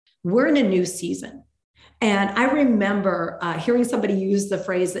we're in a new season. And I remember hearing somebody use the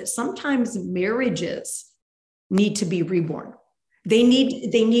phrase that sometimes marriages need to be reborn. They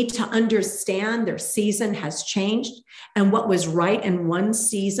need to understand their season has changed, and what was right in one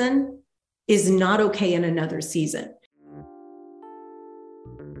season is not okay in another season.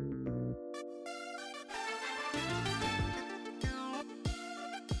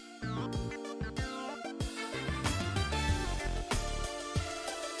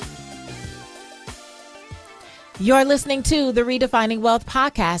 You're listening to the Redefining Wealth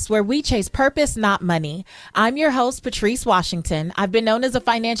podcast, where we chase purpose, not money. I'm your host, Patrice Washington. I've been known as a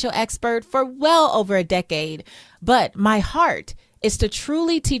financial expert for well over a decade, but my heart is to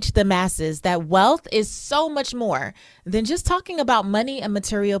truly teach the masses that wealth is so much more than just talking about money and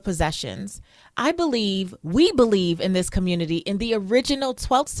material possessions. We believe in this community in the original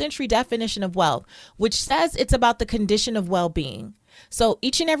 12th century definition of wealth, which says it's about the condition of well-being. So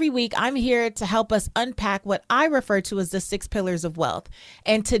each and every week, I'm here to help us unpack what I refer to as the 6 pillars of wealth.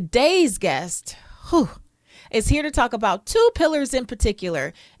 And today's guest is here to talk about 2 pillars in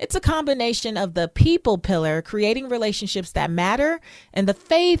particular. It's a combination of the people pillar, creating relationships that matter, and the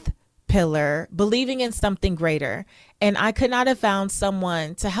faith pillar, believing in something greater. And I could not have found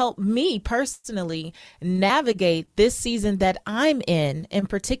someone to help me personally navigate this season that I'm in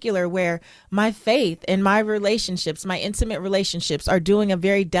particular, where my faith and my relationships, my intimate relationships, are doing a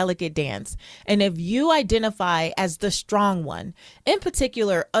very delicate dance. And if you identify as the strong one, in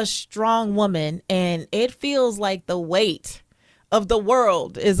particular, a strong woman, and it feels like the weight of the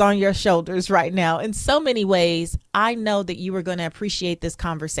world is on your shoulders right now, in so many ways, I know that you are going to appreciate this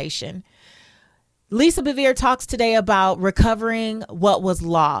conversation. Lisa Bevere talks today about recovering what was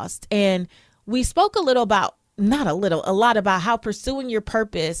lost. And we spoke a lot about how pursuing your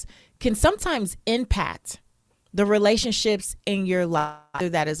purpose can sometimes impact the relationships in your life, whether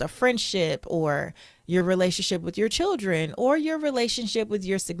that is a friendship or your relationship with your children or your relationship with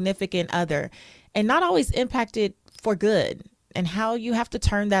your significant other, and not always impacted for good, and how you have to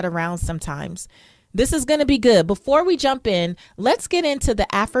turn that around sometimes. This is going to be good. Before we jump in, let's get into the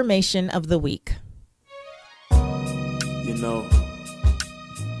affirmation of the week. You know,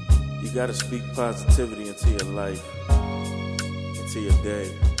 you got to speak positivity into your life, into your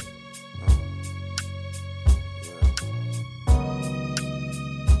day.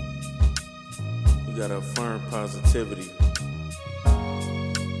 You got to affirm positivity.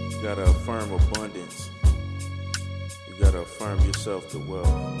 You got to affirm abundance. You got to affirm yourself to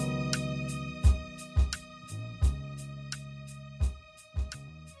wealth.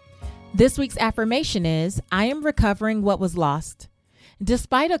 This week's affirmation is, I am recovering what was lost.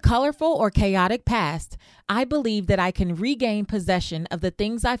 Despite a colorful or chaotic past, I believe that I can regain possession of the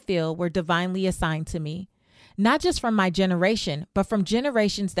things I feel were divinely assigned to me, not just from my generation, but from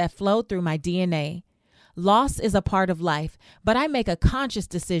generations that flow through my DNA. Loss is a part of life, but I make a conscious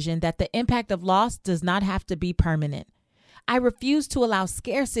decision that the impact of loss does not have to be permanent. I refuse to allow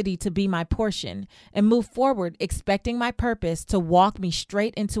scarcity to be my portion and move forward expecting my purpose to walk me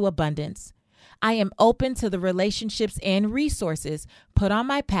straight into abundance. I am open to the relationships and resources put on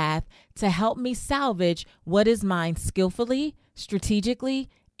my path to help me salvage what is mine skillfully, strategically,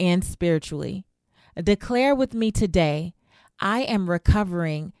 and spiritually. Declare with me today, I am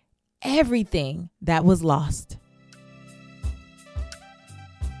recovering everything that was lost.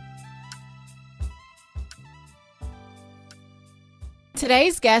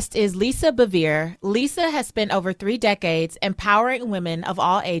 Today's guest is Lisa Bevere. Lisa has spent over 3 decades empowering women of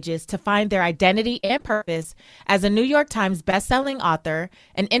all ages to find their identity and purpose as a New York Times bestselling author,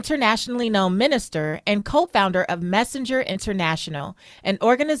 an internationally known minister, and co-founder of Messenger International, an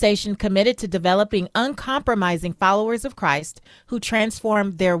organization committed to developing uncompromising followers of Christ who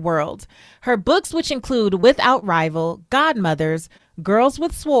transform their world. Her books, which include Without Rival, Godmothers, Girls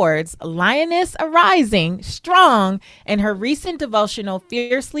with Swords, Lioness Arising, Strong, and her recent devotional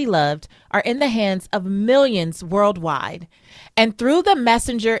Fiercely Loved, are in the hands of millions worldwide. And through the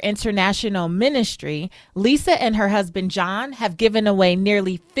Messenger International Ministry, Lisa and her husband John have given away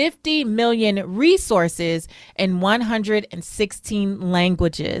nearly 50 million resources in 116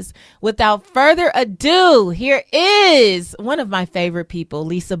 languages. Without further ado, here is one of my favorite people,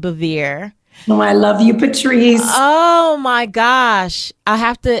 Lisa Bevere. Oh, I love you, Patrice. Oh my gosh. I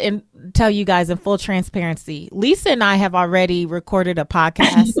have to tell you guys in full transparency, Lisa and I have already recorded a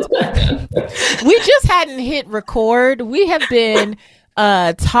podcast. We just hadn't hit record. We have been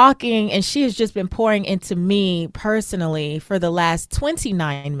talking, and she has just been pouring into me personally for the last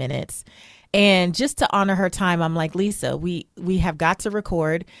 29 minutes. And just to honor her time, I'm like, Lisa, we have got to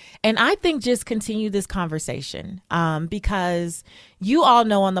record. And I think just continue this conversation because you all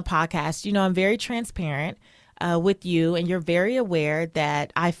know on the podcast, you know, I'm very transparent with you, and you're very aware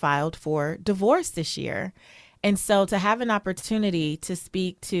that I filed for divorce this year. And so to have an opportunity to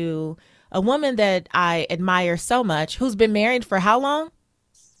speak to a woman that I admire so much, who's been married for how long?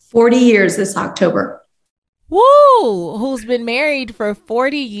 40 years this October. Woo! Who's been married for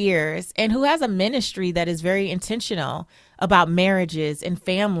 40 years and who has a ministry that is very intentional about marriages and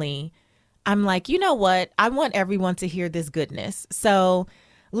family. I'm like, you know what? I want everyone to hear this goodness. So,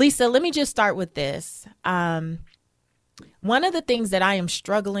 Lisa, let me just start with this. One of the things that I am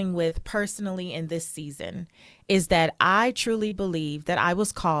struggling with personally in this season is that I truly believe that I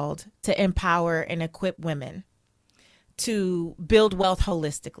was called to empower and equip women to build wealth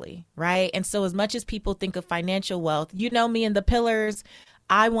holistically, right? And so as much as people think of financial wealth, you know me and the pillars,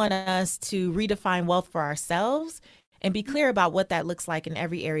 I want us to redefine wealth for ourselves and be clear about what that looks like in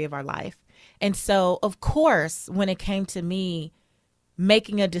every area of our life. And so, of course, when it came to me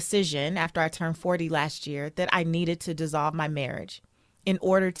making a decision after I turned 40 last year that I needed to dissolve my marriage in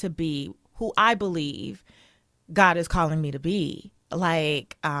order to be who I believe God is calling me to be.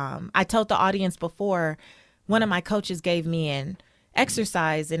 Like I told the audience before, one of my coaches gave me an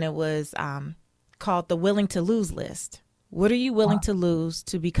exercise, and it was called the willing to lose list. What are you willing to lose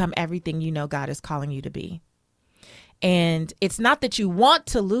to become everything you know God is calling you to be? And it's not that you want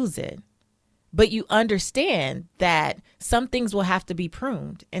to lose it, but you understand that some things will have to be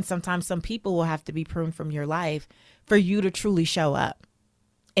pruned. And sometimes some people will have to be pruned from your life for you to truly show up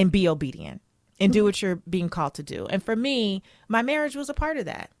and be obedient and do what you're being called to do. And for me, my marriage was a part of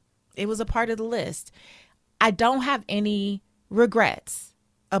that. It was a part of the list. I don't have any regrets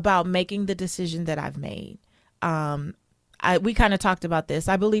about making the decision that I've made. We kind of talked about this.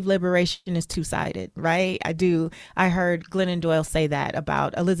 I believe liberation is two-sided, right? I do. I heard Glennon Doyle say that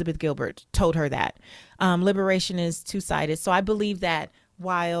about Elizabeth Gilbert, told her that. Liberation is two-sided. So I believe that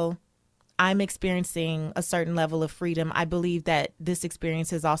while I'm experiencing a certain level of freedom, I believe that this experience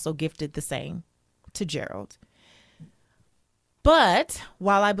has also gifted the same to Gerald. But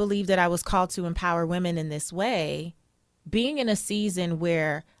while I believe that I was called to empower women in this way, being in a season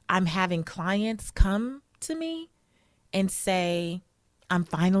where I'm having clients come to me and say, I'm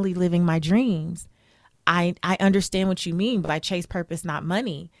finally living my dreams. I understand what you mean by chase purpose, not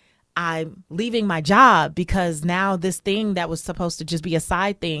money. I'm leaving my job because now this thing that was supposed to just be a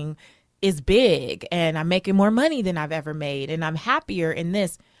side thing is big, and I'm making more money than I've ever made, and I'm happier in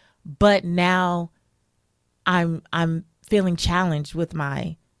this. But now I'm feeling challenged with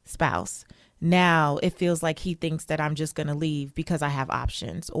my spouse. Now it feels like he thinks that I'm just going to leave because I have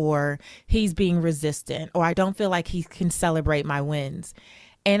options, or he's being resistant, or I don't feel like he can celebrate my wins.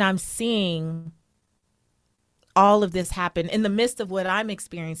 And I'm seeing all of this happen in the midst of what I'm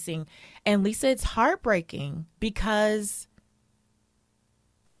experiencing. And Lisa, it's heartbreaking because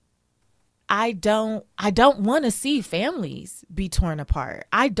I don't want to see families be torn apart.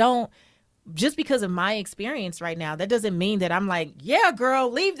 Just because of my experience right now, that doesn't mean that I'm like, yeah,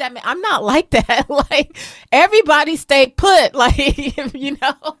 girl, leave that man. I'm not like that. Like, everybody stay put. Like, you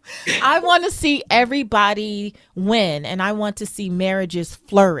know, I want to see everybody win, and I want to see marriages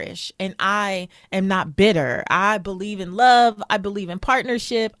flourish. And I am not bitter. I believe in love. I believe in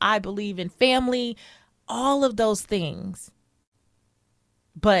partnership. I believe in family, all of those things.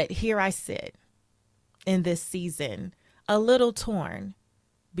 But here I sit in this season, a little torn.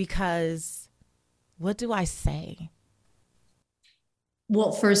 Because what do I say?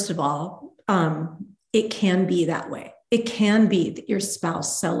 Well, first of all, it can be that way. It can be that your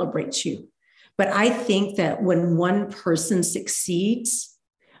spouse celebrates you. But I think that when one person succeeds,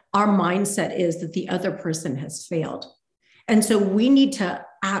 our mindset is that the other person has failed. And so we need to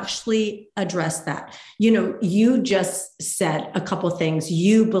actually address that. You know, you just said a couple of things.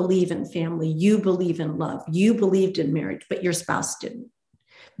 You believe in family. You believe in love. You believed in marriage, but your spouse didn't.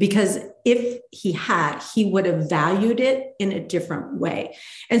 Because if he had, he would have valued it in a different way.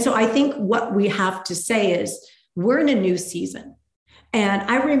 And so I think what we have to say is we're in a new season. And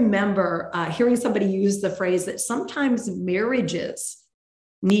I remember hearing somebody use the phrase that sometimes marriages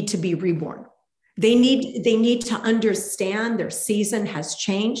need to be reborn. They need to understand their season has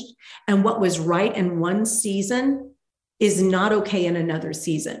changed, and what was right in one season is not okay in another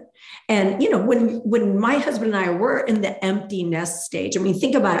season. And, you know, when my husband and I were in the empty nest stage, I mean,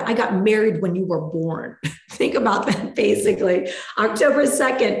 think about it. I got married when you were born. Think about that, basically. October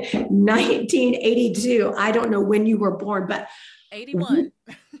 2nd, 1982. I don't know when you were born, but 81.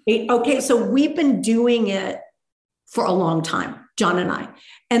 Okay. So we've been doing it for a long time, John and I.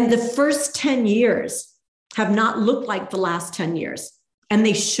 And the first 10 years have not looked like the last 10 years, and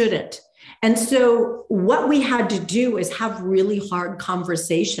they shouldn't. And so what we had to do is have really hard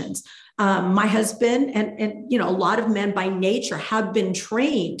conversations. My husband and a lot of men by nature have been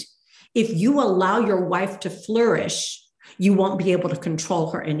trained. If you allow your wife to flourish, you won't be able to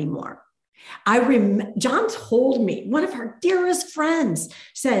control her anymore. John told me, one of her dearest friends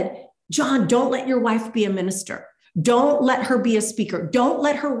said, John, don't let your wife be a minister. Don't let her be a speaker. Don't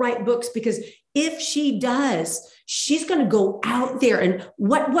let her write books, because if she does, she's going to go out there and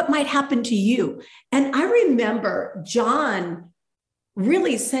what might happen to you? And I remember John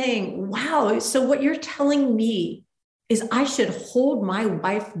really saying, wow, so what you're telling me is I should hold my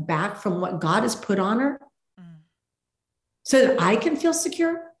wife back from what God has put on her so that I can feel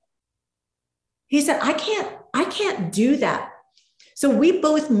secure? He said, I can't do that. So we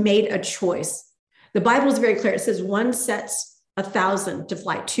both made a choice. The Bible is very clear. It says one sets 1,000 to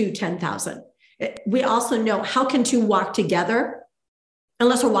fly, two, 10,000. We also know, how can two walk together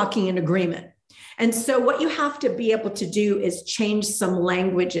unless we're walking in agreement? And so what you have to be able to do is change some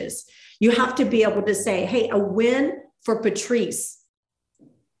languages. You have to be able to say, hey, a win for Patrice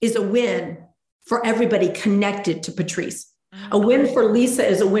is a win for everybody connected to Patrice. A win for Lisa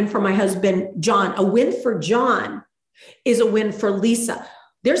is a win for my husband, John. A win for John is a win for Lisa.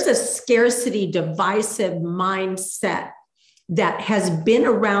 There's a scarcity divisive mindset that has been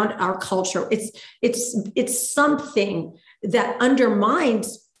around our culture. It's something that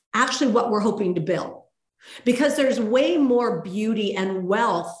undermines actually what we're hoping to build, because there's way more beauty and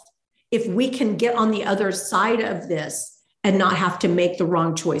wealth if we can get on the other side of this and not have to make the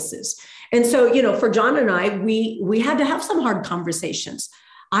wrong choices. And so, for John and I, we had to have some hard conversations.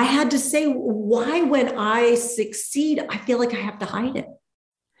 I had to say, why when I succeed, I feel like I have to hide it?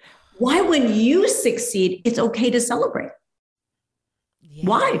 Why when you succeed, it's okay to celebrate? Yeah.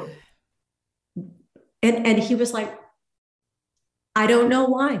 Why? And he was like, I don't know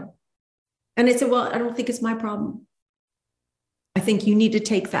why. And I said, well, I don't think it's my problem. I think you need to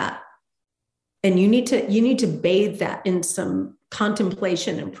take that and you need to bathe that in some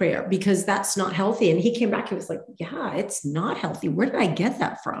contemplation and prayer, because that's not healthy. And he came back, he was like, yeah, it's not healthy. Where did I get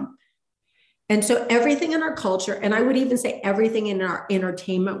that from? And so everything in our culture, and I would even say everything in our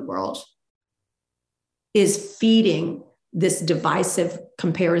entertainment world, is feeding this divisive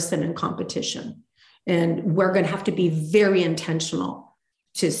comparison and competition. And we're going to have to be very intentional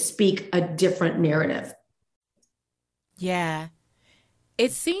to speak a different narrative. Yeah.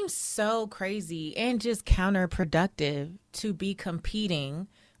 It seems so crazy and just counterproductive to be competing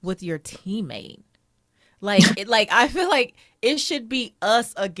with your teammate. Like I feel like it should be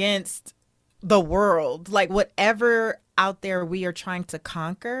us against the world. Like whatever out there we are trying to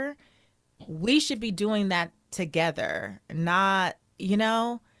conquer, we should be doing that together, not.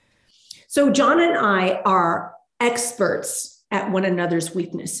 So John and I are experts at one another's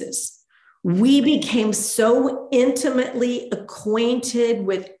weaknesses. We became so intimately acquainted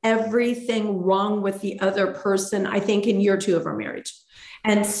with everything wrong with the other person, I think, in year 2 of our marriage.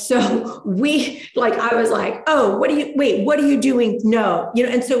 And so I was like, oh, what are you doing? No,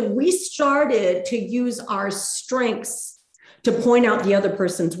 and so we started to use our strengths to point out the other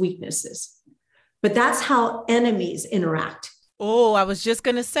person's weaknesses. But that's how enemies interact. Oh, I was just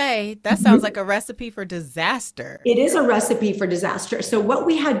going to say, that sounds like a recipe for disaster. It is a recipe for disaster. So what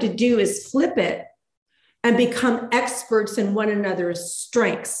we had to do is flip it and become experts in one another's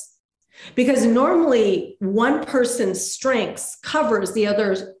strengths. Because normally one person's strengths covers the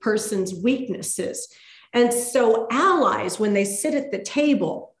other person's weaknesses. And so allies, when they sit at the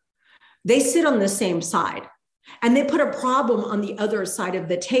table, they sit on the same side and they put a problem on the other side of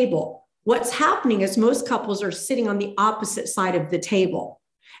the table. What's happening is most couples are sitting on the opposite side of the table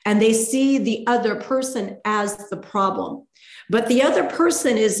and they see the other person as the problem. But the other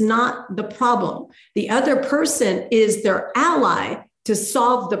person is not the problem. The other person is their ally to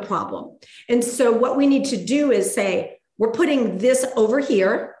solve the problem. And so what we need to do is say, we're putting this over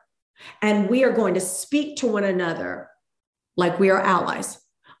here and we are going to speak to one another like we are allies.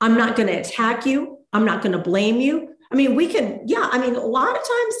 I'm not going to attack you. I'm not going to blame you. I mean, a lot of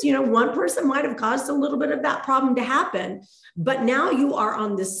times, one person might have caused a little bit of that problem to happen, but now you are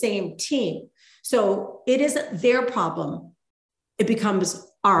on the same team. So it isn't their problem. It becomes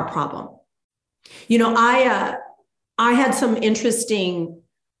our problem. I had some interesting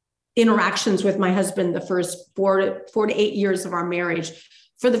interactions with my husband the first 4 to 8 years of our marriage.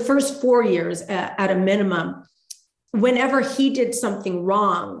 For the first 4 years at a minimum, whenever he did something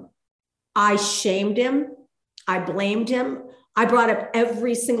wrong, I shamed him. I blamed him. I brought up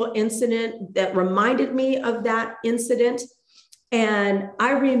every single incident that reminded me of that incident. And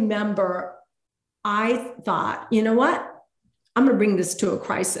I remember I thought, you know what? I'm going to bring this to a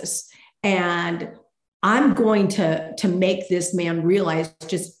crisis. And I'm going to make this man realize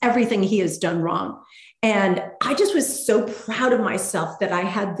just everything he has done wrong. And I just was so proud of myself that I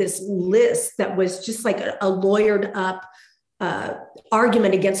had this list that was just like a lawyered up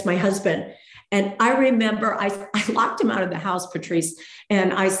argument against my husband. And I remember I locked him out of the house, Patrice,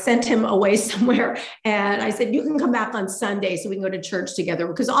 and I sent him away somewhere. And I said, you can come back on Sunday so we can go to church together,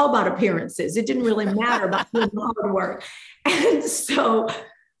 because all about appearances. It didn't really matter about doing the hard work. And so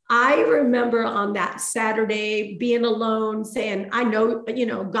I remember on that Saturday being alone saying, I know,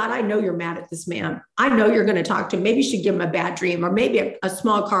 God, I know you're mad at this man. I know you're going to talk to him. Maybe you should give him a bad dream or maybe a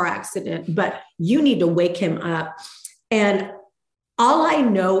small car accident, but you need to wake him up. And all I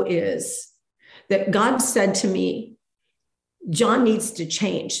know is that God said to me, John needs to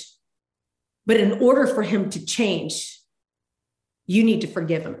change. But in order for him to change, you need to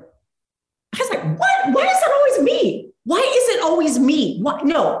forgive him. I was like, what? Why is that always me? Why is it always me? What?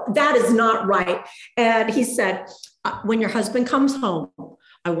 No, that is not right. And he said, when your husband comes home,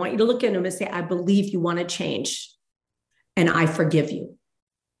 I want you to look at him and say, I believe you want to change, and I forgive you.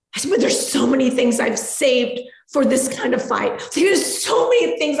 I said, but there's so many things I've saved for this kind of fight. There's so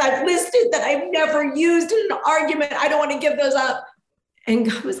many things I've listed that I've never used in an argument. I don't want to give those up.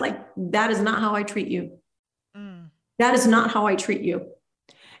 And God was like, that is not how I treat you. That is not how I treat you.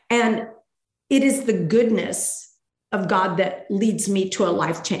 And it is the goodness of God that leads me to a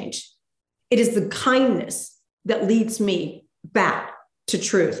life change. It is the kindness that leads me back to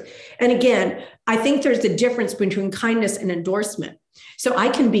truth. And again, I think there's a difference between kindness and endorsement. So I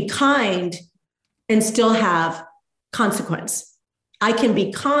can be kind and still have consequence. I can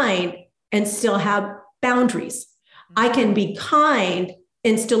be kind and still have boundaries. I can be kind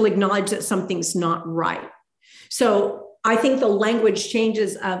and still acknowledge that something's not right. So I think the language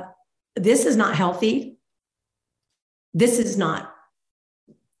changes of, this is not healthy. This is not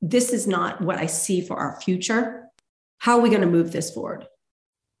what I see for our future. How are we going to move this forward?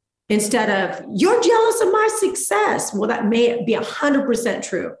 Instead of, you're jealous of my success. Well, that may be 100%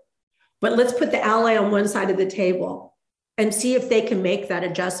 true, but let's put the ally on one side of the table and see if they can make that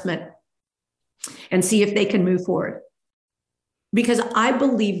adjustment and see if they can move forward. Because I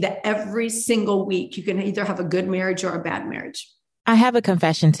believe that every single week you can either have a good marriage or a bad marriage. I have a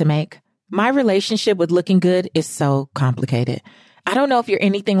confession to make. My relationship with looking good is so complicated. I don't know if you're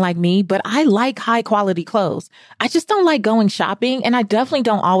anything like me, but I like high quality clothes. I just don't like going shopping, and I definitely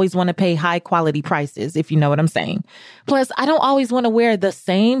don't always want to pay high quality prices, if you know what I'm saying. Plus, I don't always want to wear the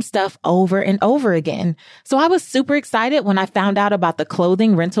same stuff over and over again. So I was super excited when I found out about the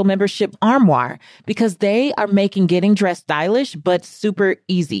clothing rental membership Armoire, because they are making getting dressed stylish, but super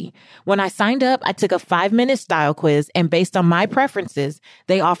easy. When I signed up, I took a 5-minute style quiz, and based on my preferences,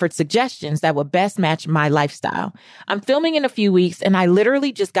 they offered suggestions that would best match my lifestyle. I'm filming in a few weeks, and I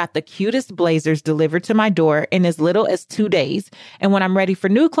literally just got the cutest blazers delivered to my door in as little as 2 days. And when I'm ready for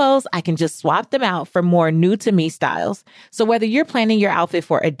new clothes, I can just swap them out for more new to me styles. So whether you're planning your outfit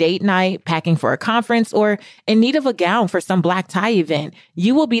for a date night, packing for a conference, or in need of a gown for some black tie event,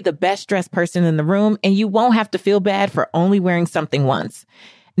 you will be the best dressed person in the room, and you won't have to feel bad for only wearing something once.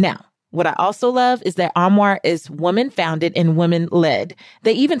 Now, what I also love is that Armoire is women-founded and women-led.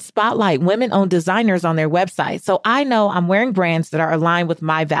 They even spotlight women-owned designers on their website, so I know I'm wearing brands that are aligned with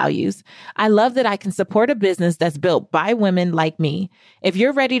my values. I love that I can support a business that's built by women like me. If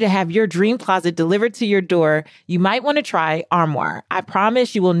you're ready to have your dream closet delivered to your door, you might want to try Armoire. I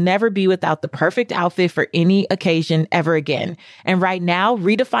promise you will never be without the perfect outfit for any occasion ever again. And right now,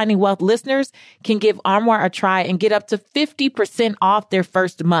 Redefining Wealth listeners can give Armoire a try and get up to 50% off their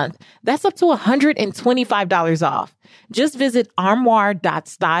first month. That's up to $125 off. Just visit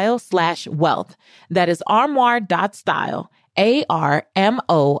armoire.style/wealth. That is armoire.style,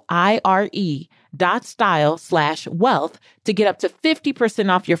 ARMOIRE.style/wealth to get up to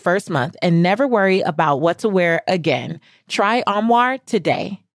 50% off your first month and never worry about what to wear again. Try Armoire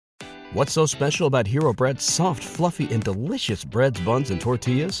today. What's so special about Hero Bread's soft, fluffy, and delicious breads, buns, and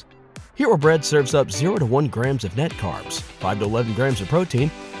tortillas? Hero Bread serves up 0 to 1 grams of net carbs, 5 to 11 grams of protein,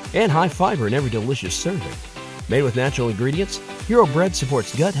 and high fiber in every delicious serving. Made with natural ingredients, Hero Bread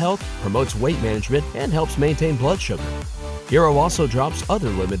supports gut health, promotes weight management, and helps maintain blood sugar. Hero also drops other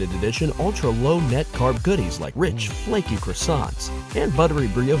limited edition ultra-low net carb goodies like rich, flaky croissants and buttery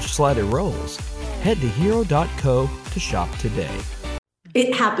brioche slider rolls. Head to hero.co to shop today.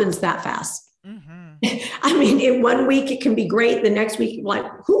 It happens that fast. I mean, in 1 week, it can be great. The next week, you're like,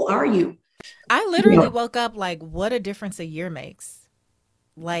 who are you? I literally woke up like, what a difference a year makes.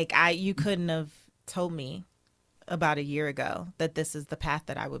 Like, you couldn't have told me about a year ago that this is the path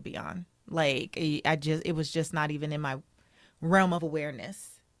that I would be on. Like it was just not even in my realm of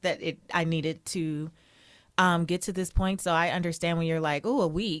awareness that I needed to get to this point. So I understand when you're like, oh, a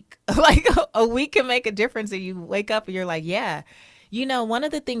week, like a week can make a difference. And you wake up and you're like, yeah. You know, one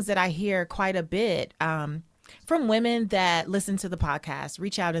of the things that I hear quite a bit from women that listen to the podcast,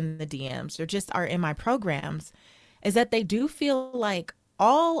 reach out in the DMs, or just are in my programs, is that they do feel like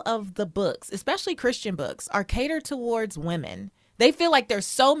all of the books, especially Christian books, are catered towards women. They feel like there's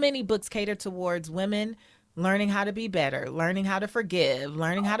so many books catered towards women, learning how to be better, learning how to forgive,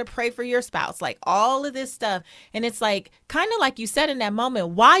 learning how to pray for your spouse, like all of this stuff. And it's like, kind of like you said in that moment,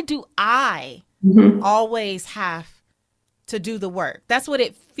 why do I always have to do the work? That's what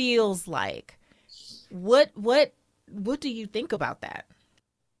it feels like. What do you think about that?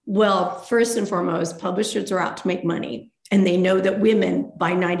 Well, first and foremost, publishers are out to make money, and they know that women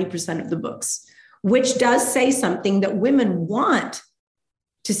buy 90% of the books, which does say something that women want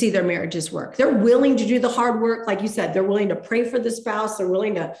to see their marriages work. They're willing to do the hard work. Like you said, they're willing to pray for the spouse. They're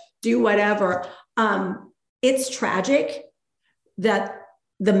willing to do whatever. It's tragic that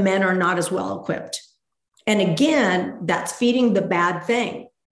the men are not as well equipped. And again, that's feeding the bad thing.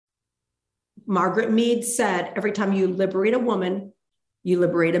 Margaret Mead said, every time you liberate a woman, you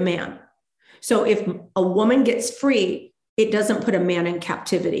liberate a man. So if a woman gets free, it doesn't put a man in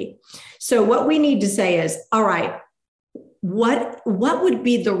captivity. So what we need to say is, all right, what would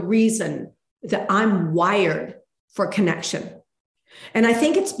be the reason that I'm wired for connection? And I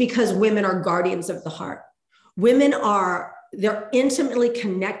think it's because women are guardians of the heart. They're intimately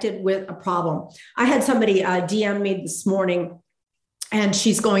connected with a problem. I had somebody DM me this morning, and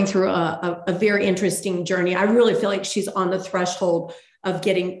she's going through a very interesting journey. I really feel like she's on the threshold of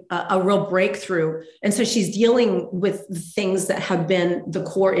getting a real breakthrough. And so she's dealing with the things that have been the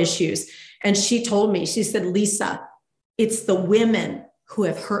core issues. And she told me, she said, Lisa, it's the women who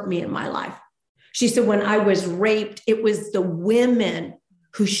have hurt me in my life. She said, when I was raped, it was the women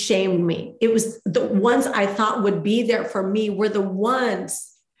who shamed me. It was the ones I thought would be there for me were the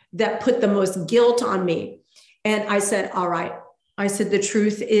ones that put the most guilt on me. And I said, all right. I said, the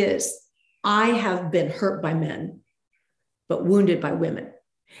truth is I have been hurt by men, but wounded by women.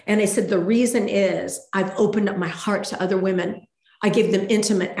 And I said, the reason is I've opened up my heart to other women. I gave them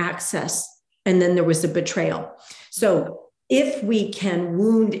intimate access. And then there was a betrayal. So if we can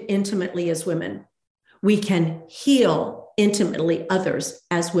wound intimately as women, we can heal intimately others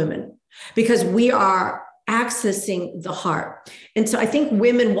as women, because we are accessing the heart. And so I think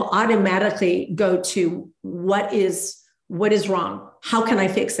women will automatically go to what is wrong? How can I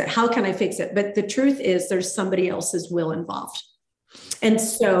fix it? How can I fix it? But the truth is there's somebody else's will involved. And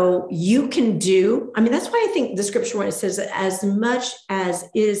so you can that's why I think the scripture, when it says, as much as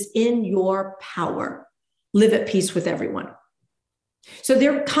is in your power, live at peace with everyone. So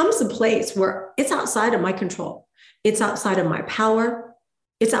there comes a place where it's outside of my control. It's outside of my power.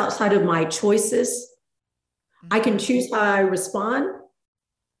 It's outside of my choices. I can choose how I respond,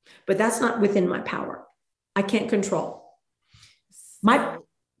 but that's not within my power. I can't control. My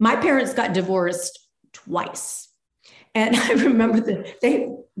parents got divorced twice. And I remember they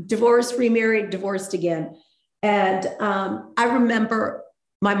divorced, remarried, divorced again. And I remember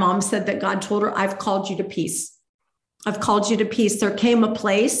my mom said that God told her, I've called you to peace. I've called you to peace. There came a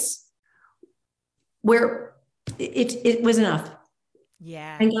place where it was enough.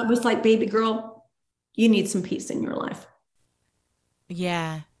 Yeah. And God was like, baby girl, you need some peace in your life.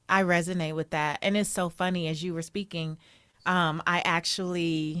 Yeah, I resonate with that. And it's so funny, as you were speaking, I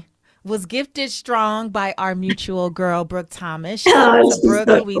actually was gifted strong by our mutual girl, Brooke Thomas. Brooke,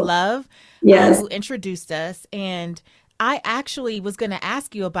 who we love, who introduced us. And I actually was going to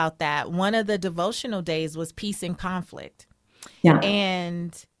ask you about that. One of the devotional days was peace and conflict. Yeah.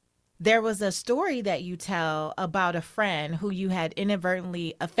 And there was a story that you tell about a friend who you had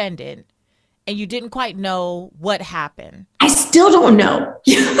inadvertently offended, and you didn't quite know what happened. I still don't know.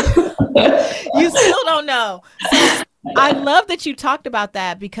 You still don't know. So I love that you talked about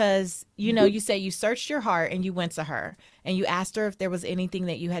that, because, you say you searched your heart and you went to her and you asked her if there was anything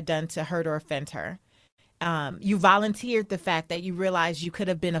that you had done to hurt or offend her. You volunteered the fact that you realized you could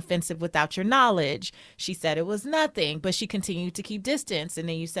have been offensive without your knowledge. She said it was nothing, but she continued to keep distance. And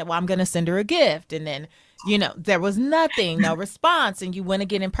then you said, well, I'm going to send her a gift. And then, there was nothing, no response. And you went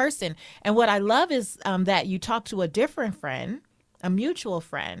again in person. And what I love is that you talked to a different friend, a mutual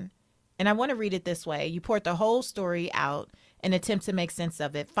friend. And I want to read it this way. You poured the whole story out and attempt to make sense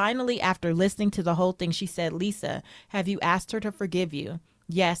of it. Finally, after listening to the whole thing, she said, Lisa, have you asked her to forgive you?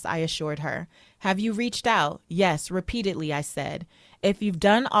 Yes, I assured her. Have you reached out? Yes, repeatedly, I said. If you've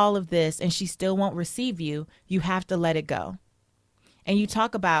done all of this and she still won't receive you, you have to let it go. And you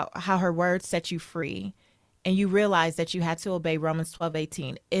talk about how her words set you free. And you realize that you had to obey Romans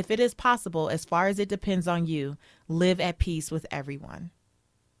 12:18. If it is possible, as far as it depends on you, live at peace with everyone.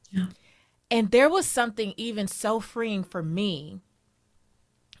 Yeah. And there was something even so freeing for me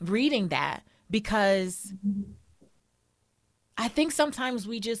reading that, because I think sometimes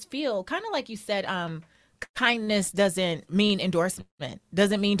we just feel kind of like you said, kindness doesn't mean endorsement,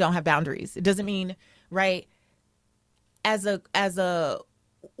 doesn't mean don't have boundaries. It doesn't mean, right? As a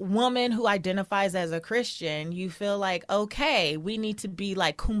woman who identifies as a Christian, you feel like, okay, we need to be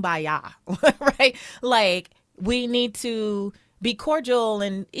like kumbaya, right? Like we need to be cordial.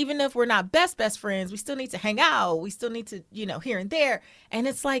 And even if we're not best friends, we still need to hang out. We still need to, here and there. And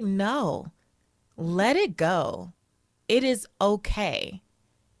it's like, no, let it go. It is okay.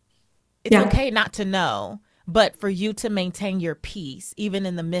 It's okay not to know, but for you to maintain your peace, even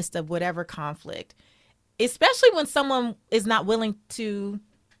in the midst of whatever conflict, especially when someone is not willing to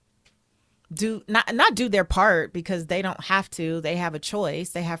not do their part, because they don't have to. They have a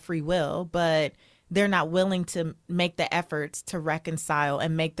choice. They have free will, but they're not willing to make the efforts to reconcile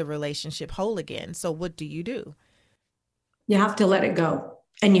and make the relationship whole again. So what do? You have to let it go.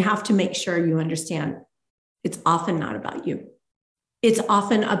 And you have to make sure you understand it's often not about you. It's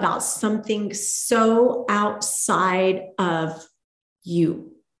often about something so outside of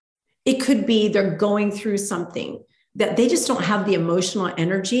you. It could be they're going through something that they just don't have the emotional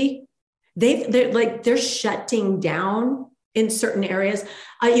energy. They're shutting down in certain areas.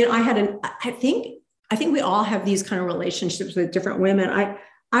 I think we all have these kind of relationships with different women.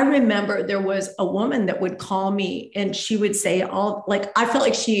 I remember there was a woman that would call me and she would say I felt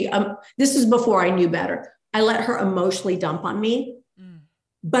like this is before I knew better. I let her emotionally dump on me,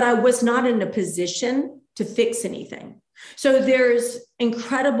 but I was not in a position to fix anything. So there's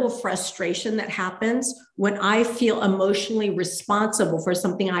incredible frustration that happens when I feel emotionally responsible for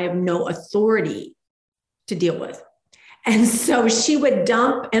something I have no authority to deal with. And so she would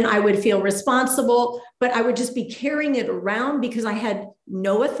dump and I would feel responsible, but I would just be carrying it around because I had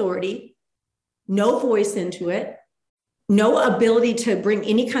no authority, no voice into it, no ability to bring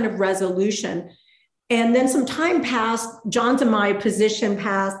any kind of resolution. And then some time passed, John's and my position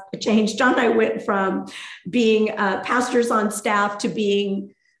changed. John and I went from being pastors on staff to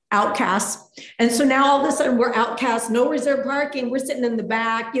being outcasts. And so now all of a sudden we're outcasts, no reserved parking, we're sitting in the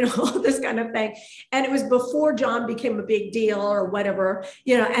back, all this kind of thing. And it was before John became a big deal or whatever,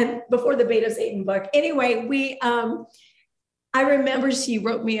 and before the Beta Satan book. Anyway, I remember she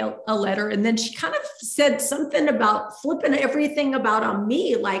wrote me a letter, and then she kind of said something about flipping everything about on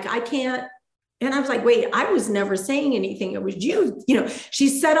me. Like, I can't. And I was like, wait, I was never saying anything. It was you. She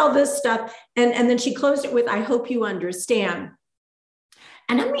said all this stuff. And then she closed it with, I hope you understand.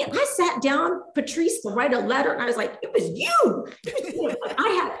 And I sat down, Patrice, to write a letter. And I was like, it was you.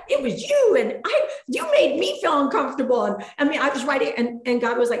 It was you. And you made me feel uncomfortable. And I was writing, and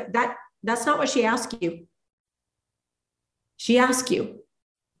God was like, that's not what she asked you. She asked you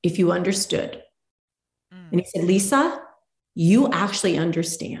if you understood. And he said, Lisa, you actually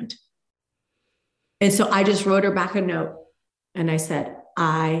understand. And so I just wrote her back a note and I said,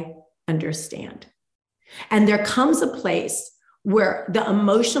 I understand. And there comes a place where the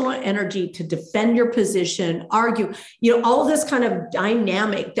emotional energy to defend your position, argue, all this kind of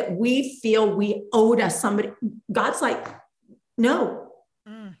dynamic that we feel we owe to somebody, God's like, no,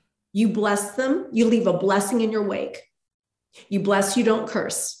 you bless them. You leave a blessing in your wake. You bless, you don't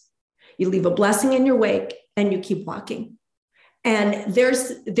curse. You leave a blessing in your wake and you keep walking. And there's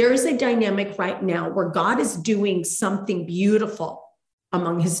a dynamic right now where God is doing something beautiful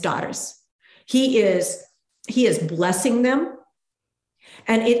among his daughters. He is blessing them.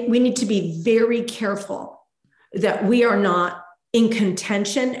 And we need to be very careful that we are not in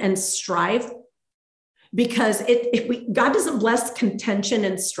contention and strife, because God doesn't bless contention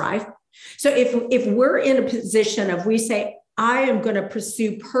and strife. So if we're in a position of, we say, I am going to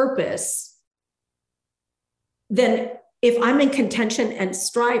pursue purpose, then if I'm in contention and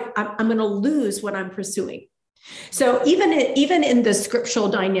strife, I'm going to lose what I'm pursuing. So even in the scriptural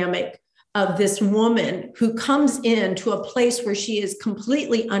dynamic of this woman who comes into a place where she is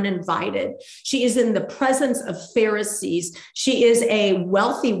completely uninvited, she is in the presence of Pharisees. She is a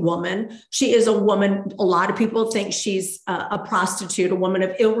wealthy woman. She is a woman. A lot of people think she's a prostitute, a woman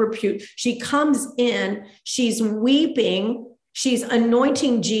of ill repute. She comes in, she's weeping. She's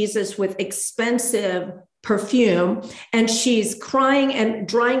anointing Jesus with expensive perfume, and she's crying and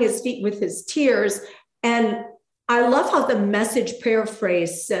drying his feet with his tears. And I love how the Message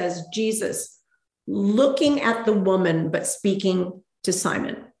paraphrase says, Jesus looking at the woman, but speaking to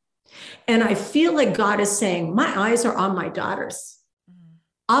Simon. And I feel like God is saying, my eyes are on my daughters.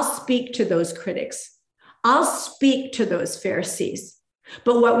 I'll speak to those critics. I'll speak to those Pharisees.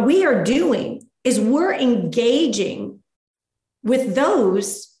 But what we are doing is we're engaging with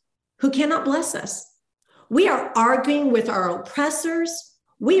those who cannot bless us. We are arguing with our oppressors.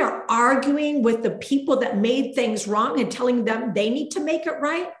 We are arguing with the people that made things wrong and telling them they need to make it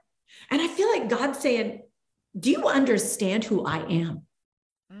right. And I feel like God's saying, do you understand who I am?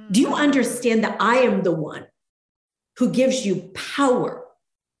 Do you understand that I am the one who gives you power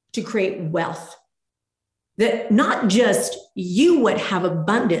to create wealth? That not just you would have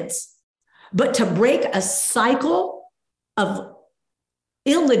abundance, but to break a cycle of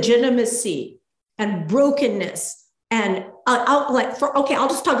illegitimacy and brokenness. And I'll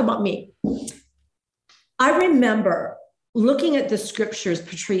just talk about me. I remember looking at the scriptures,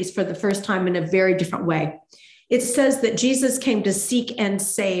 Patrice, for the first time in a very different way. It says that Jesus came to seek and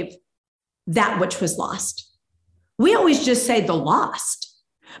save that which was lost. We always just say the lost.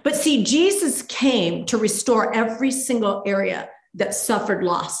 But see, Jesus came to restore every single area that suffered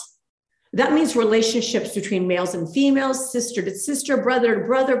loss. That means relationships between males and females, sister to sister, brother to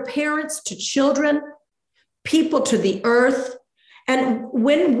brother, parents to children, people to the earth. And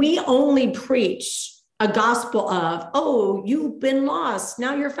when we only preach a gospel of, oh, you've been lost,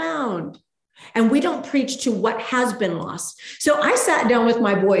 now you're found, and we don't preach to what has been lost. So I sat down with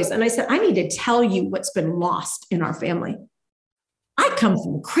my boys and I said, I need to tell you what's been lost in our family. I come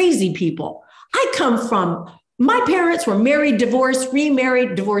from crazy people. I come from, my parents were married, divorced,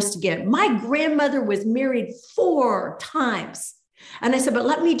 remarried, divorced again. My grandmother was married 4 times. And I said, but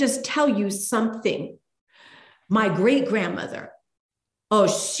let me just tell you something. My great grandmother,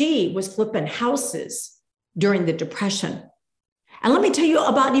 she was flipping houses during the Depression. And let me tell you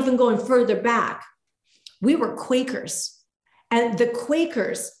about even going further back. We were Quakers, and the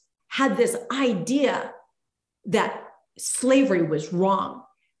Quakers had this idea that slavery was wrong.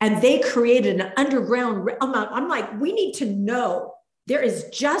 And they created an underground. I'm like, we need to know there is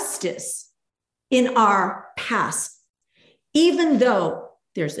justice in our past, even though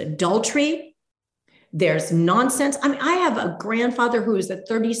there's adultery, there's nonsense. I mean, I have a grandfather who is a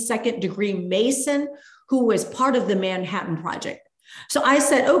 32nd degree Mason who was part of the Manhattan Project. So I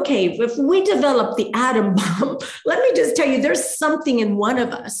said, okay, if we develop the atom bomb, let me just tell you, there's something in one of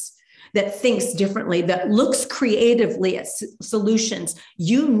us that thinks differently, that looks creatively at solutions.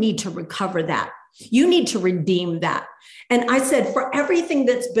 You need to recover that. You need to redeem that. And I said, for everything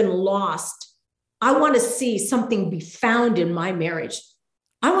that's been lost, I want to see something be found in my marriage.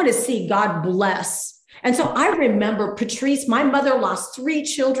 I want to see God bless. And so I remember, Patrice, my mother lost 3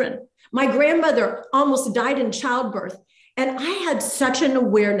 children. My grandmother almost died in childbirth. And I had such an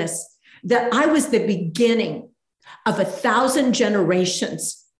awareness that I was the beginning of 1,000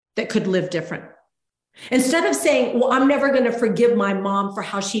 generations that could live different. Instead of saying, well, I'm never going to forgive my mom for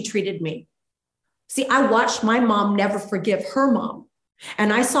how she treated me. See, I watched my mom never forgive her mom.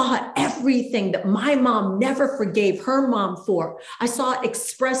 And I saw everything that my mom never forgave her mom for. I saw it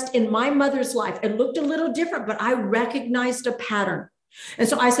expressed in my mother's life. It looked a little different, but I recognized a pattern. And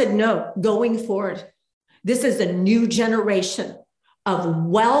so I said, no, going forward, this is a new generation of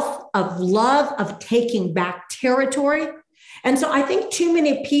wealth, of love, of taking back territory. And so I think too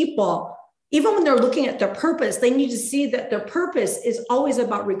many people, even when they're looking at their purpose, they need to see that their purpose is always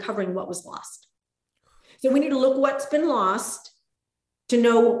about recovering what was lost. So we need to look what's been lost to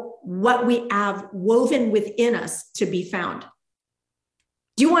know what we have woven within us to be found.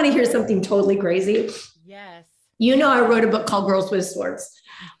 Do you want to hear something totally crazy? Yes. You know, I wrote a book called Girls with Swords.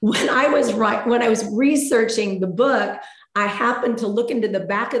 When I was researching the book, I happened to look into the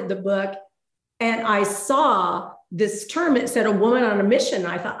back of the book and I saw this term. It said a woman on a mission.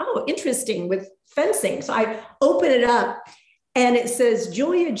 I thought, oh, interesting, with fencing. So I opened it up and it says,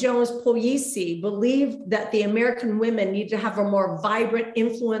 Julia Jones Puglisi believed that the American women need to have a more vibrant,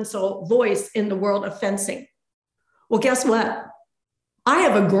 influential voice in the world of fencing. Well, guess what? I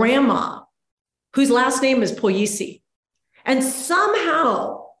have a grandma whose last name is Puglisi. And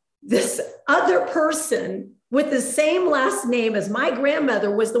somehow this other person with the same last name as my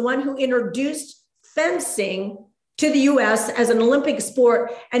grandmother was the one who introduced fencing to the US as an Olympic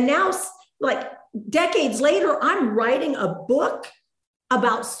sport. And now, like decades later, I'm writing a book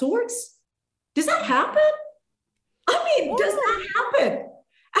about swords. Does that happen? I mean, does that happen?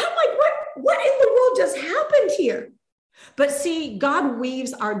 And I'm like, what in the world just happened here? But see, God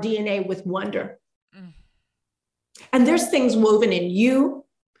weaves our DNA with wonder. And there's things woven in you,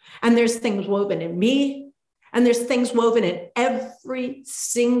 and there's things woven in me, and there's things woven in every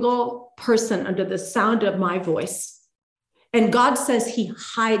single person under the sound of my voice. And God says he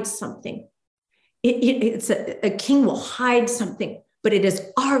hides something. It's a king will hide something, but it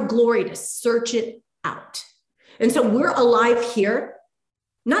is our glory to search it out. And so we're alive here,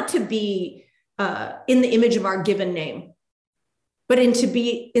 not to be in the image of our given name, but to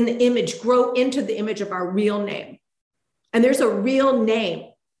be in the image, grow into the image of our real name. And there's a real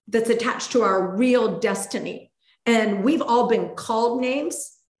name that's attached to our real destiny. And we've all been called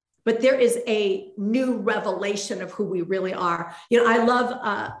names, but there is a new revelation of who we really are. I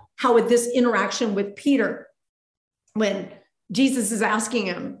love how with this interaction with Peter, when Jesus is asking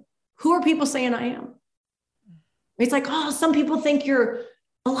him, who are people saying I am? He's like, oh, some people think you're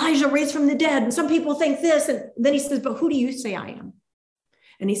Elijah raised from the dead, and some people think this. And then he says, but who do you say I am?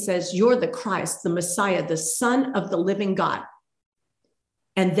 And he says, you're the Christ, the Messiah, the Son of the living God.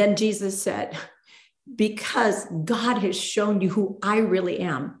 And then Jesus said, because God has shown you who I really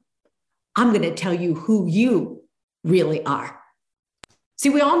am, I'm going to tell you who you really are. See,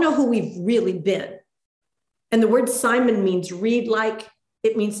 we all know who we've really been. And the word Simon means reed like,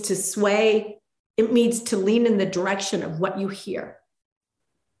 it means to sway, it means to lean in the direction of what you hear.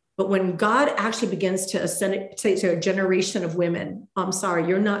 But when God actually begins to ascend to a generation of women, I'm sorry,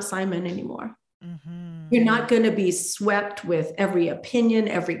 you're not Simon anymore. Mm-hmm. You're not going to be swept with every opinion,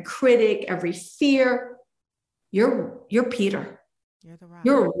 every critic, every fear. You're Peter.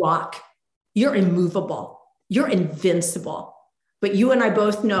 You're a rock. You're immovable. You're invincible. But you and I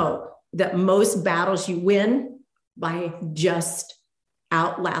both know that most battles you win by just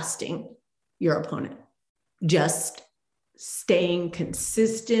outlasting your opponent, just staying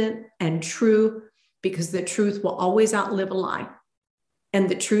consistent and true, because the truth will always outlive a lie. And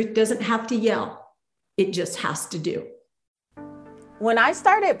the truth doesn't have to yell. It just has to do. When I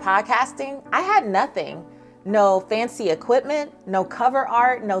started podcasting, I had nothing. No fancy equipment, no cover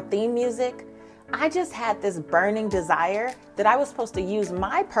art, no theme music. I just had this burning desire that I was supposed to use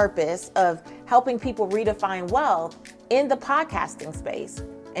my purpose of helping people redefine wealth in the podcasting space.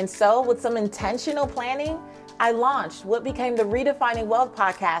 And so with some intentional planning, I launched what became the Redefining Wealth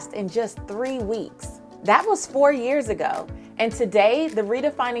podcast in just 3 weeks. That was 4 years ago. And today, the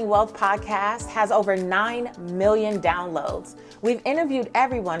Redefining Wealth podcast has over 9 million downloads. We've interviewed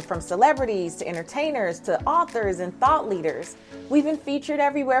everyone from celebrities to entertainers to authors and thought leaders. We've been featured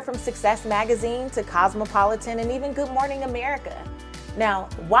everywhere from Success Magazine to Cosmopolitan and even Good Morning America. Now,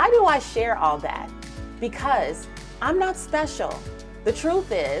 why do I share all that? Because I'm not special. The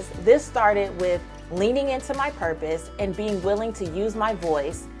truth is, this started with leaning into my purpose and being willing to use my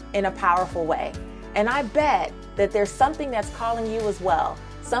voice in a powerful way. And I bet that there's something that's calling you as well,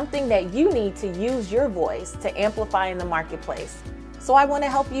 something that you need to use your voice to amplify in the marketplace. So I want to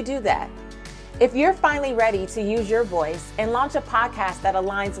help you do that. If you're finally ready to use your voice and launch a podcast that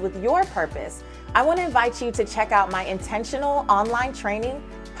aligns with your purpose, I want to invite you to check out my intentional online training,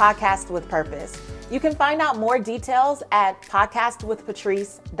 Podcast with Purpose. You can find out more details at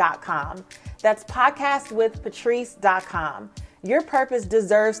podcastwithpatrice.com. That's podcastwithpatrice.com. Your purpose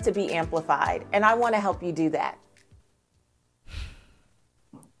deserves to be amplified, and I want to help you do that.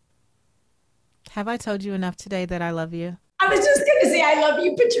 Have I told you enough today that I love you? I was just going to say, I love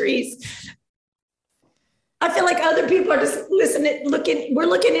you, Patrice. I feel like other people are just we're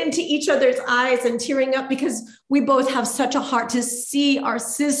looking into each other's eyes and tearing up because we both have such a heart to see our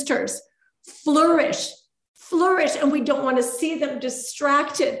sisters flourish, and we don't want to see them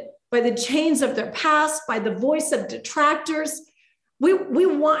distracted by the chains of their past, by the voice of detractors. We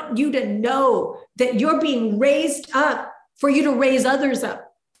want you to know that you're being raised up for you to raise others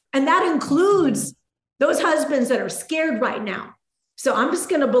up. And that includes those husbands that are scared right now. So I'm just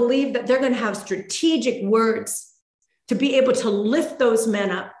going to believe that they're going to have strategic words to be able to lift those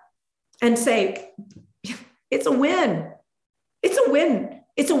men up and say, it's a win. It's a win.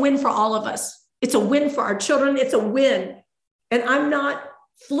 It's a win for all of us. It's a win for our children. It's a win. And I'm not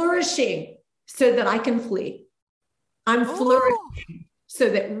flourishing so that I can flee. I'm flourishing so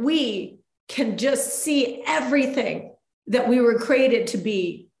that we can just see everything that we were created to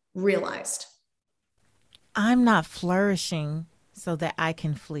be realized. I'm not flourishing so that I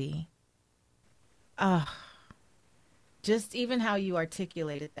can flee. Just even how you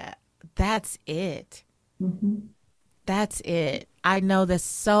articulated that. That's it. Mm-hmm. That's it. I know that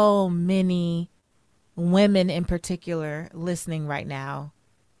so many women in particular listening right now,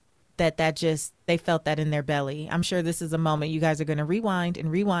 they felt that in their belly. I'm sure this is a moment you guys are going to rewind,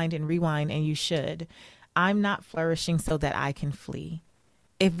 and you should. I'm not flourishing so that I can flee.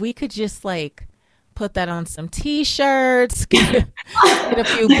 If we could just put that on some t-shirts, get a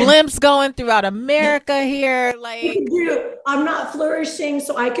few blimps going throughout America here. I'm not flourishing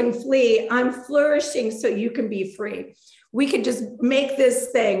so I can flee. I'm flourishing so you can be free. we could just make this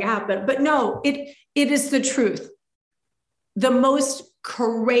thing happen. But no, it is the truth. The most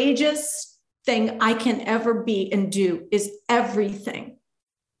courageous thing I can ever be and do is everything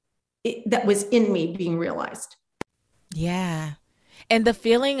that was in me being realized. Yeah. And the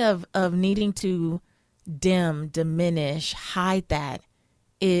feeling of needing to diminish, hide that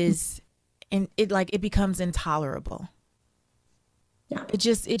is, and it becomes intolerable. Yeah. It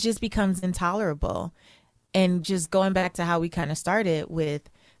just becomes intolerable. And just going back to how we kind of started with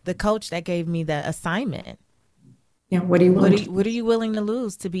the coach that gave me the assignment. Yeah. What are you willing to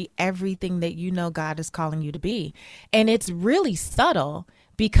lose to be everything that you know God is calling you to be? And it's really subtle,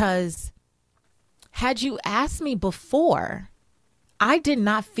 because had you asked me before, I did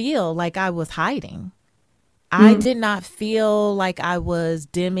not feel like I was hiding. I did not feel like I was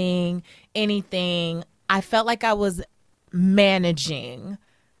dimming anything. I felt like I was managing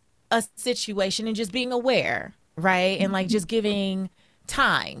a situation and just being aware, right? And like just giving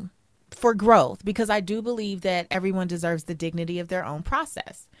time for growth, because I do believe that everyone deserves the dignity of their own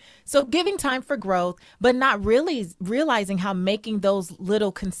process. So giving time for growth, but not really realizing how making those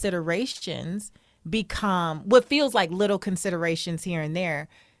little considerations become what feels like little considerations here and there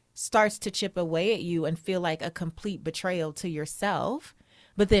starts to chip away at you and feel like a complete betrayal to yourself,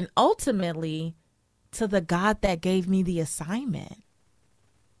 but then ultimately to the God that gave me the assignment.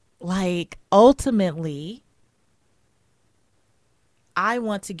 Like, ultimately, I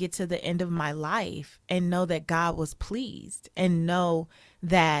want to get to the end of my life and know that God was pleased, and know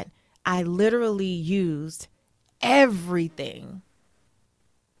that I literally used everything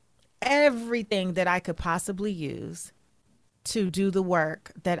that I could possibly use to do the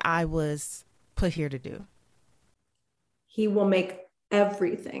work that I was put here to do. He will make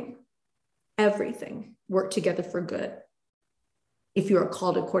everything work together for good if you are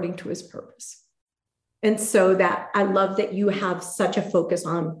called according to his purpose. And so that I love that you have such a focus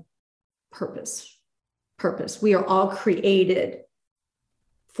on purpose. We are all created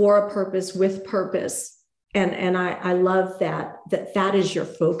for a purpose, with purpose. And I love that is your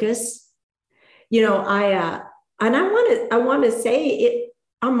focus. You know, I want to say it,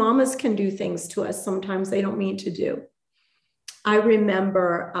 our mamas can do things to us sometimes they don't mean to do. I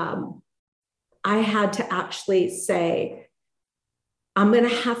remember I had to actually say, I'm going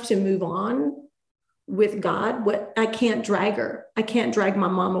to have to move on with God. I can't drag her. I can't drag my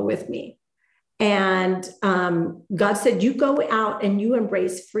mama with me. And God said, you go out and you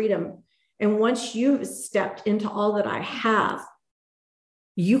embrace freedom. And once you've stepped into all that I have,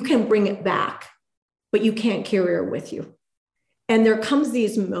 you can bring it back, but you can't carry her with you. And there comes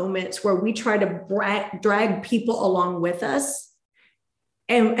these moments where we try to drag people along with us.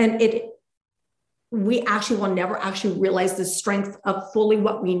 And we actually will never actually realize the strength of fully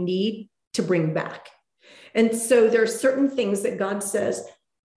what we need to bring back. And so there are certain things that God says,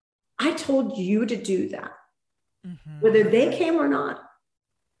 I told you to do that, whether they came or not.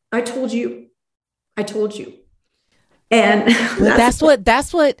 I told you. And that's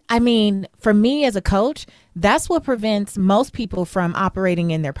what I mean, for me as a coach, that's what prevents most people from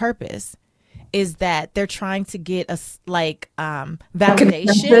operating in their purpose, is that they're trying to get a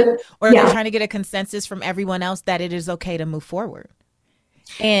validation, or they're trying to get a consensus from everyone else that it is okay to move forward.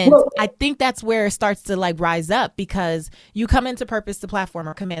 And I think that's where it starts to like rise up, because you come into Purpose the Platform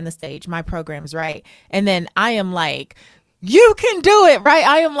or Command the Stage, my programs, right? And then I am like, you can do it, right?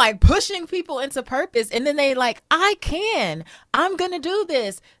 I am like pushing people into purpose. And then they like, I'm going to do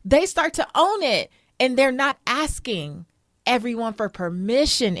this. They start to own it, and they're not asking everyone for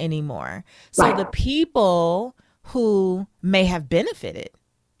permission anymore. So the people who may have benefited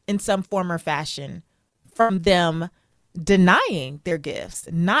in some form or fashion from them denying their gifts,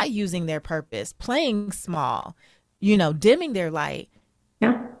 not using their purpose, playing small, dimming their light,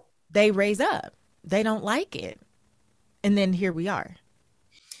 they raise up. They don't like it. And then here we are.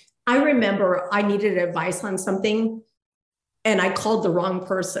 I remember I needed advice on something, and I called the wrong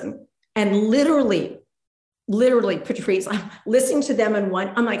person. And literally, Patrice, I'm listening to them, and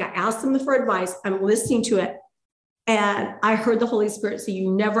I asked them for advice. I'm listening to it. And I heard the Holy Spirit say, you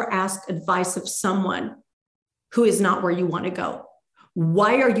never ask advice of someone who is not where you want to go.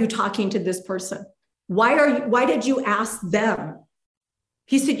 Why are you talking to this person? Why did you ask them?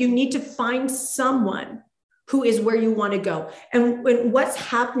 He said, you need to find someone who is where you want to go. And what's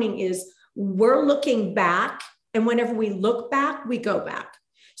happening is we're looking back, and whenever we look back, we go back.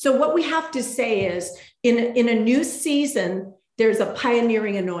 So what we have to say is, in a new season, there's a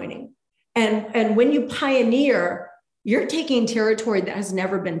pioneering anointing. And when you pioneer, you're taking territory that has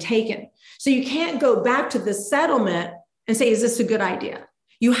never been taken. So you can't go back to the settlement and say, is this a good idea?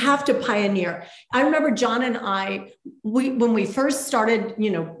 You have to pioneer. I remember John and I, when we first started,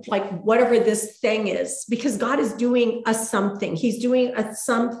 like whatever this thing is, because God is doing a something. He's doing a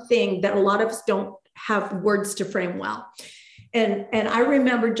something that a lot of us don't have words to frame well. And I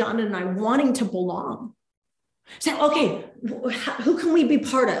remember John and I wanting to belong. Say, okay, who can we be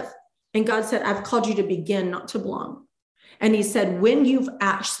part of? And God said, I've called you to begin, not to belong. And he said, when you've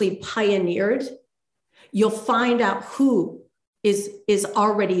actually pioneered, you'll find out who is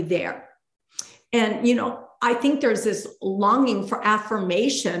already there. And, I think there's this longing for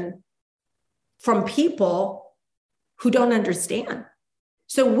affirmation from people who don't understand.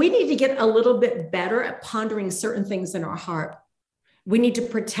 So we need to get a little bit better at pondering certain things in our heart. We need to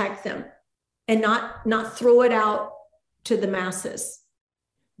protect them and not throw it out to the masses,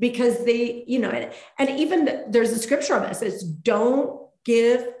 because they, and even there's a scripture on that says, don't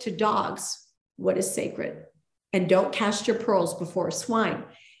give to dogs what is sacred, and don't cast your pearls before swine.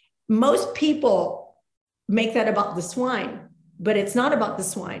 Most people make that about the swine, but it's not about the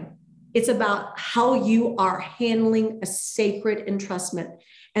swine. It's about how you are handling a sacred entrustment,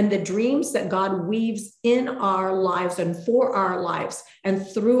 and the dreams that God weaves in our lives and for our lives and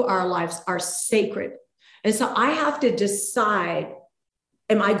through our lives are sacred. And so I have to decide,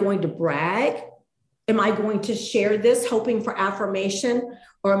 am I going to brag? Am I going to share this hoping for affirmation?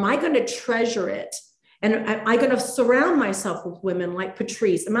 Or am I going to treasure it? And am I going to surround myself with women like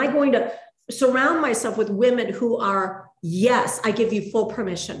Patrice? Am I going to surround myself with women who are, yes, I give you full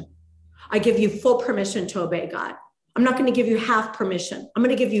permission. I give you full permission to obey God. I'm not going to give you half permission. I'm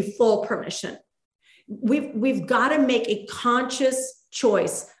going to give you full permission. We've got to make a conscious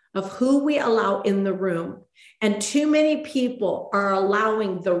choice of who we allow in the room. And too many people are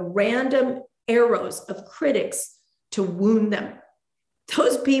allowing the random arrows of critics to wound them.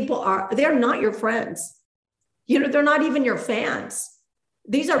 Those people they're not your friends. They're not even your fans.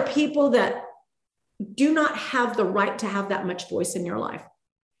 These are people that do not have the right to have that much voice in your life.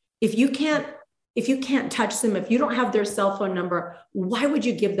 If you can't touch them, if you don't have their cell phone number, why would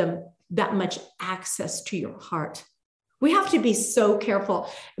you give them that much access to your heart? We have to be so careful,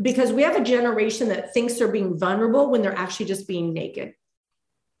 because we have a generation that thinks they're being vulnerable when they're actually just being naked.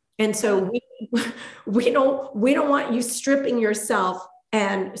 And so we don't want you stripping yourself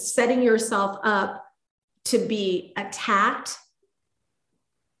and setting yourself up to be attacked.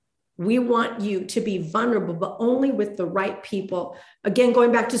 We want you to be vulnerable, but only with the right people. Again,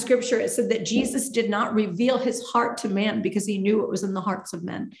 going back to scripture, it said that Jesus did not reveal his heart to man because he knew what was in the hearts of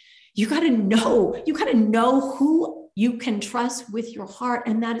men. You got to know who you can trust with your heart.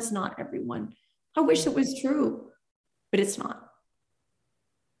 And that is not everyone. I wish it was true, but it's not.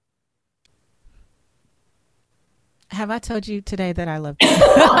 Have I told you today that I love you?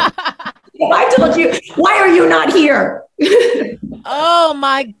 I told you, why are you not here? Oh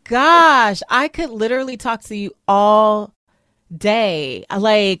my gosh. I could literally talk to you all day,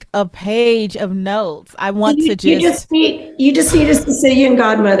 like a page of notes. I want to just... You just need a Sicilian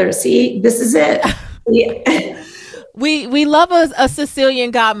godmother. See, this is it. Yeah. We love a Sicilian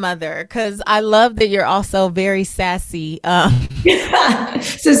godmother, because I love that you're also very sassy.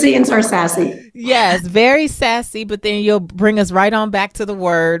 Sicilians are sassy. Yes, very sassy, but then you'll bring us right on back to the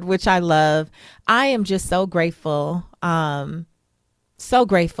word, which I love. I am just so grateful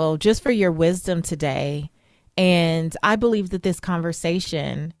just for your wisdom today. And I believe that this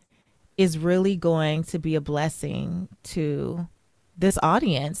conversation is really going to be a blessing to this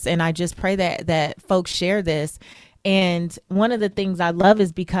audience. And I just pray that folks share this. And one of the things I love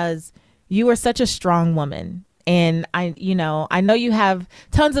is because you are such a strong woman. And I know you have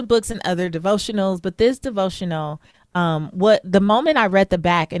tons of books and other devotionals, but this devotional, the moment I read the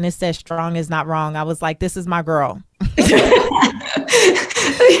back and it says strong is not wrong, I was like, this is my girl.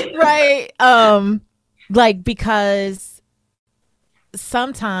 Right. Because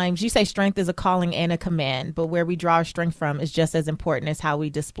sometimes you say strength is a calling and a command, but where we draw our strength from is just as important as how we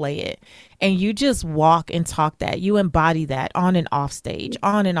display it. And you just walk and talk that. You embody that on and off stage,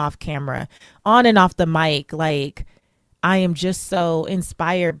 on and off camera, on and off the mic. Like, I am just so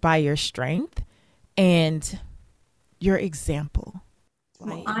inspired by your strength and your example.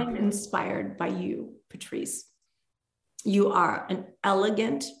 Well, I'm inspired by you, Patrice. You are an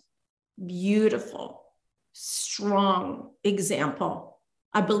elegant, beautiful, strong example.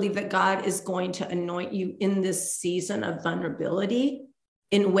 I believe that God is going to anoint you in this season of vulnerability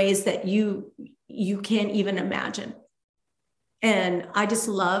in ways that you can't even imagine. And I just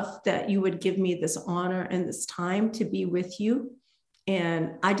love that you would give me this honor and this time to be with you.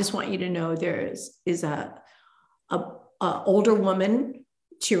 And I just want you to know there is a older woman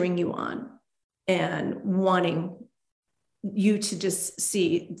cheering you on and wanting you to just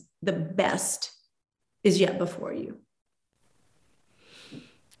see the best is yet before you.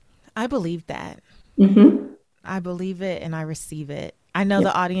 I believe that. Mm-hmm. I believe it and I receive it. I know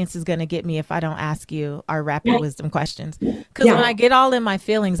the audience is going to get me if I don't ask you our rapid wisdom questions. Because when I get all in my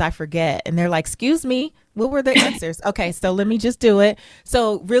feelings, I forget. And they're like, excuse me, what were the answers? Okay, so let me just do it.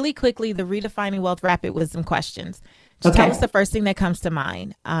 So really quickly, the redefining wealth rapid wisdom questions. Just tell us the first thing that comes to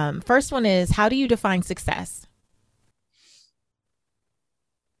mind. First one is, how do you define success?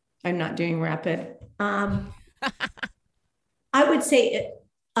 I'm not doing rapid. I would say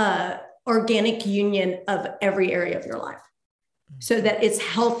organic union of every area of your life, so that it's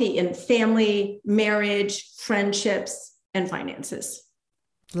healthy in family, marriage, friendships, and finances.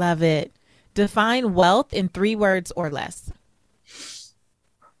 Love it. Define wealth in 3 words or less.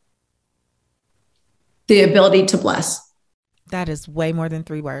 The ability to bless. That is way more than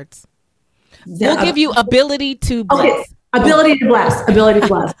 3 words. We'll give you ability to bless. Okay. Ability to bless. Ability to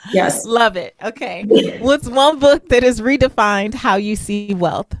bless. Yes. Love it. Okay. What's one book that has redefined how you see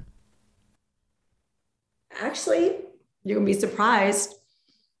wealth? Actually, you're going to be surprised.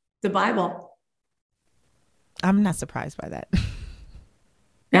 The Bible. I'm not surprised by that.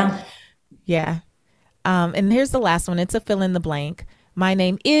 Yeah. Yeah. And here's the last one. It's a fill in the blank. My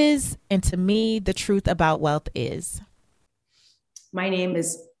name is, and to me, the truth about wealth is. My name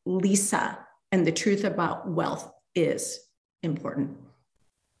is Lisa, and the truth about wealth is important.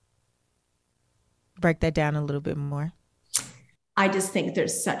 Break that down a little bit more. I just think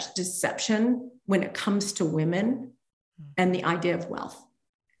there's such deception when it comes to women and the idea of wealth.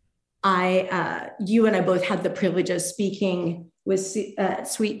 You and I both had the privilege of speaking with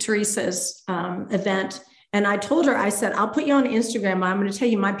Sweet Teresa's event. And I told her, I said, I'll put you on Instagram. I'm going to tell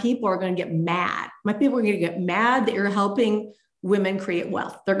you, my people are going to get mad. My people are going to get mad that you're helping women create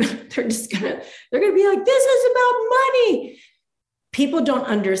wealth. They're going to be like, this is about money. People don't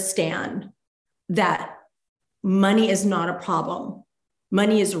understand that money is not a problem.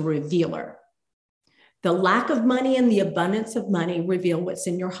 Money is a revealer. The lack of money and the abundance of money reveal what's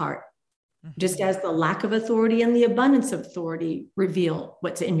in your heart, just as the lack of authority and the abundance of authority reveal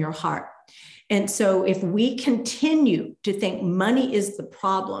what's in your heart. And so if we continue to think money is the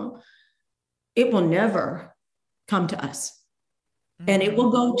problem, it will never come to us. And it will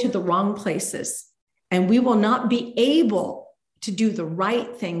go to the wrong places. And we will not be able to do the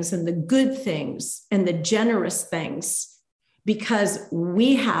right things and the good things and the generous things because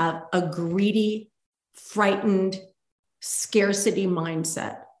we have a greedy, frightened, scarcity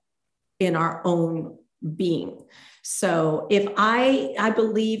mindset in our own being. So if I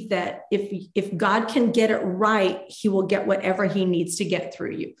believe that if God can get it right, he will get whatever he needs to get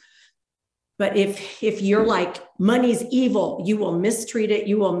through you. But if you're like, money's evil, you will mistreat it,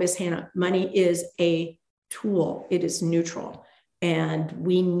 you will mishandle it. Money is a tool. It is neutral. And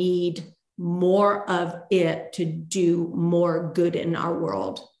we need more of it to do more good in our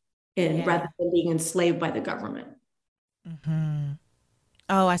world, and rather than being enslaved by the government. Mm-hmm.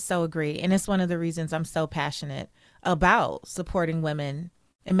 Oh, I so agree. And it's one of the reasons I'm so passionate about supporting women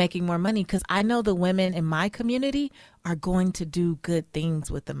and making more money, because I know the women in my community are going to do good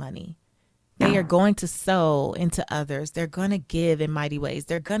things with the money. They are going to sow into others. They're going to give in mighty ways.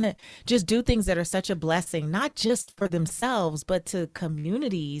 They're going to just do things that are such a blessing, not just for themselves, but to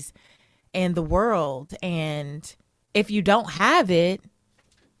communities and the world. And if you don't have it,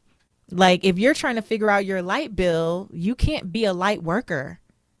 like if you're trying to figure out your light bill, you can't be a light worker.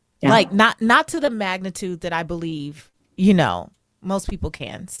 Yeah. Like not to the magnitude that I believe, most people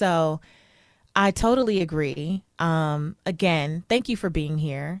can. So I totally agree. Again, thank you for being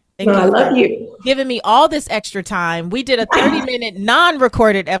here. I love you. Giving me all this extra time. We did a 30-minute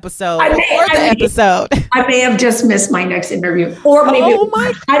non-recorded episode before the episode. I may have just missed my next interview, or maybe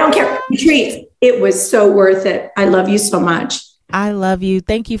I don't care. Patrice, it was so worth it. I love you so much. I love you.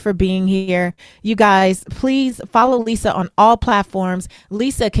 Thank you for being here. You guys, please follow Lisa on all platforms.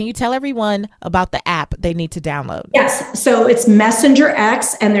 Lisa, can you tell everyone about the app they need to download? Yes. So it's Messenger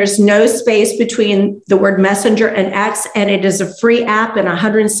X, and there's no space between the word Messenger and X. And it is a free app in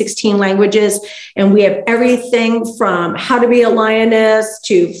 116 languages. And we have everything from how to be a lioness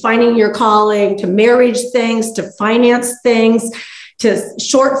to finding your calling to marriage things to finance things to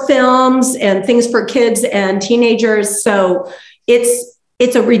short films and things for kids and teenagers. So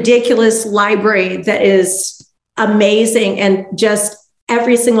it's a ridiculous library that is amazing. And just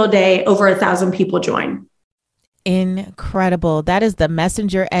every single day, over 1,000 people join. Incredible. That is the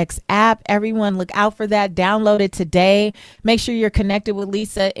Messenger X app. Everyone look out for that. Download it today. Make sure you're connected with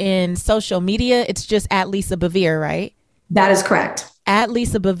Lisa in social media. It's just at Lisa Bevere, right? That is correct. At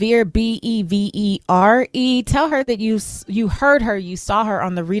Lisa Bevere, Bevere. Tell her that you heard her, you saw her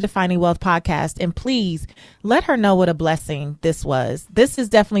on the Redefining Wealth podcast, and please let her know what a blessing this was. This is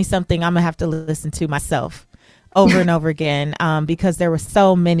definitely something I'm gonna have to listen to myself over and over again, because there were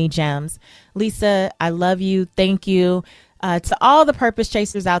so many gems. Lisa, I love you. Thank you. To all the purpose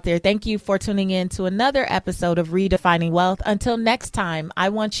chasers out there, thank you for tuning in to another episode of Redefining Wealth. Until next time, I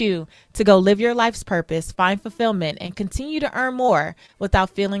want you to go live your life's purpose, find fulfillment, and continue to earn more without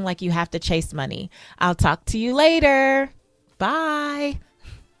feeling like you have to chase money. I'll talk to you later. Bye.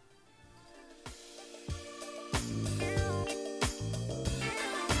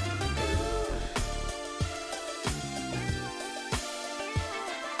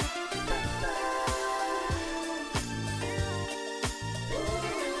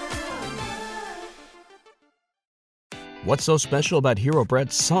 What's so special about Hero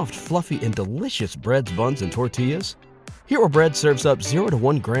Bread's soft, fluffy, and delicious breads, buns, and tortillas? Hero Bread serves up 0 to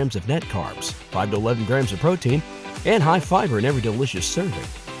 1 grams of net carbs, 5 to 11 grams of protein, and high fiber in every delicious serving.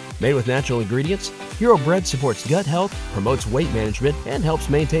 Made with natural ingredients, Hero Bread supports gut health, promotes weight management, and helps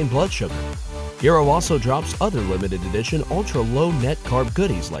maintain blood sugar. Hero also drops other limited edition ultra-low net carb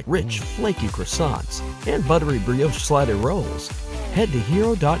goodies like rich, flaky croissants and buttery brioche slider rolls. Head to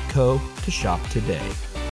hero.co to shop today.